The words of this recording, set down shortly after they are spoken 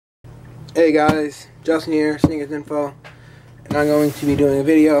Hey guys, Justin here, Sneakers Info, and I'm going to be doing a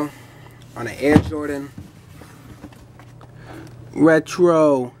video on an Air Jordan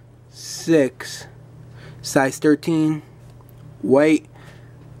Retro 6 size 13 white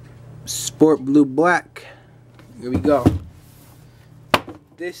sport blue black. Here we go.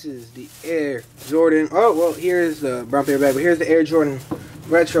 This is the Air Jordan. Oh well, here's the brown paper bag, but here's the Air Jordan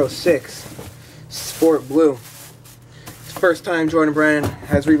Retro 6 sport blue. First time Jordan Brand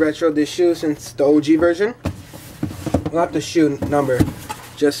has re-retroed this shoe since the OG version. Not the shoe number,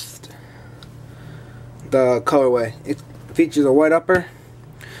 just the colorway. It features a white upper,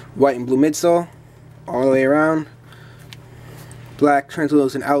 white and blue midsole, all the way around, black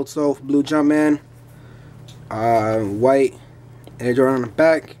translucent outsole for blue Jumpman, white Air Jordan on the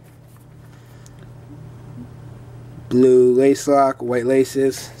back, blue lace lock, white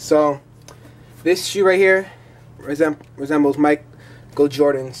laces. So this shoe right here resembles Michael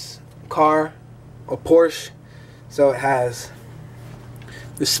Jordan's car, or Porsche. So it has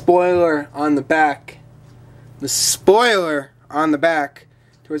the spoiler on the back, to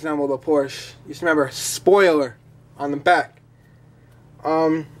resemble the Porsche. Just remember, spoiler on the back.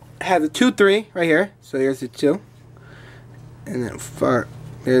 It has a 2-3 right here. So there's the 2, and then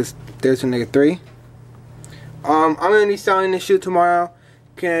there's a -3. I'm gonna be selling this shoe tomorrow,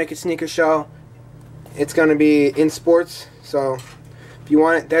 Connecticut Sneaker Show. It's gonna be in sports, so if you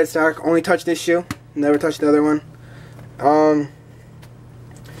want it dead stock, only touch this shoe, never touch the other one.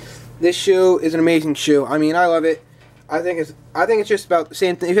 This shoe is an amazing shoe. I mean, I love it. I think it's just about the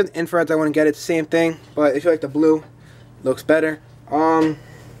same thing. If you're the infrared, I want to get it, it's the same thing, but if you like the blue, it looks better.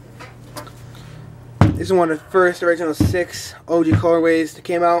 This is one of the first original 6 OG colorways that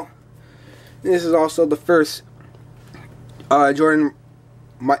came out. This is also the first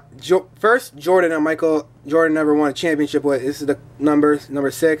first Jordan and Michael Jordan never won a championship with. This is the number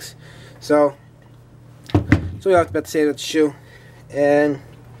 6. So we have to say about the shoe. And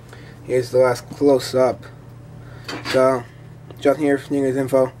here's the last close up. So Justin here for Sneakers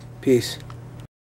Info. Peace.